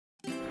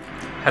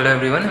Hello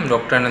everyone, I'm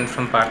Dr. Ananth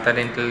from Partha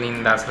Dental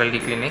in the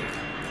Clinic,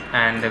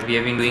 and we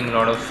have been doing a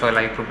lot of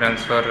live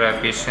programs for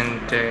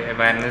patient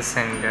awareness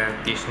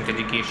and patient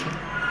education.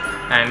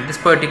 And this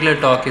particular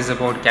talk is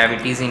about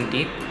cavities in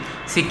teeth.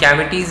 See,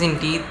 cavities in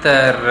teeth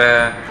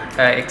are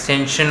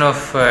extension of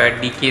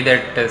decay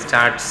that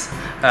starts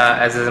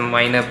as a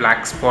minor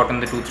black spot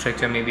on the tooth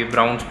structure, maybe a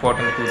brown spot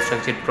on the tooth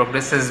structure. It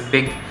progresses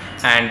big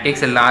and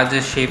takes a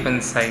larger shape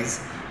and size,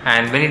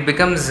 and when it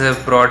becomes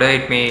broader,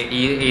 it may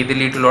either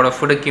lead to a lot of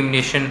food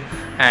accumulation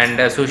and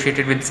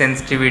associated with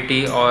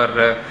sensitivity,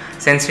 or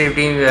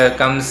sensitivity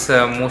comes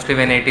mostly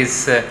when it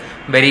is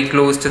very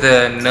close to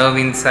the nerve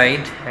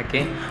inside,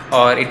 okay,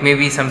 or it may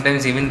be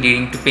sometimes even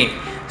leading to pain.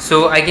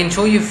 So I can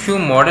show you a few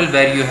model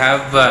where you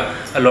have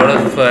a lot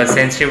of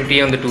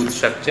sensitivity on the tooth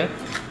structure.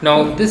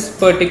 Now this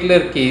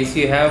particular case,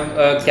 you have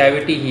a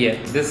cavity here.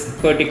 This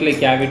particular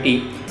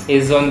cavity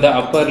is on the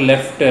upper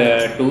left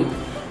tooth,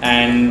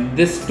 and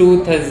this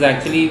tooth has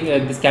actually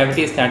this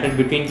cavity is started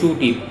between two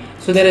teeth.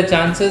 So there are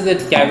chances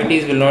that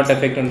cavities will not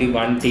affect only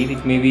one teeth.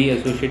 It may be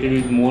associated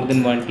with more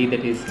than one teeth,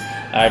 that is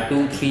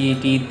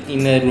 2-3 teeth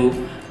in a row,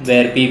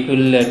 where people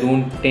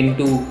don't tend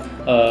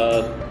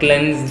to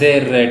cleanse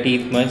their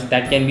teeth much.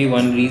 That can be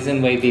one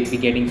reason why they'll be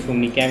getting so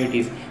many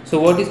cavities. So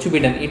what is to be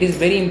done? It is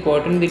very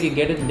important that you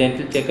get a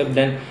dental checkup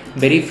done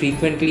very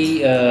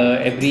frequently,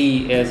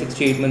 every 6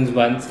 to 8 months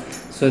once,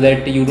 so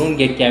that you don't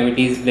get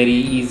cavities very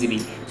easily.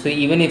 So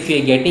even if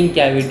you are getting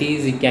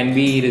cavities, it can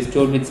be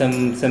restored with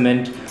some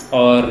cement,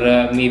 or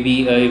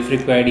maybe if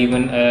required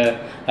even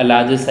a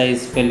larger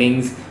size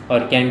fillings,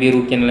 or can be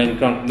root canal and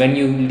crown. When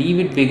you leave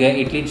it bigger,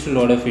 it leads to a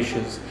lot of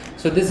issues.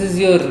 So this is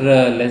your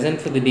lesson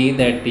for the day,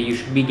 that you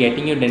should be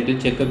getting your dental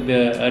checkup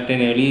at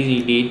an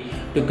early date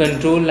to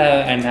control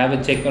and have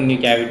a check on your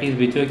cavities.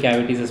 Whichever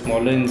cavities are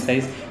smaller in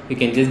size, you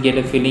can just get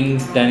a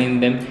fillings done in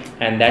them,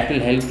 and that will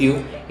help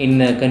you in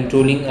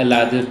controlling a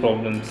larger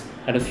problems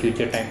at a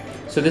future time.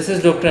 So this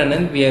is Dr.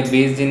 Ananth. We are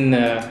based in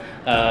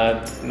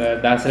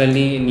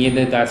Dasaralli, near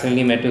the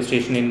Dasaralli metro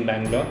station in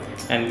Bangalore,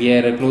 and we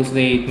are close to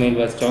the 8 Mile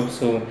bus stop,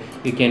 so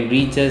you can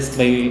reach us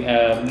by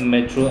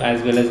metro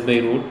as well as by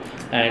road.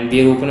 And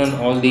we are open on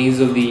all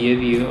days of the year.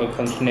 We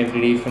function every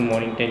day from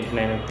morning 10 to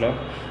 9 o'clock.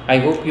 I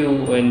hope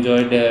you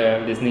enjoyed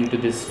listening to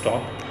this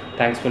talk.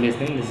 Thanks for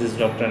listening. This is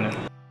Dr.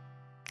 Ananth.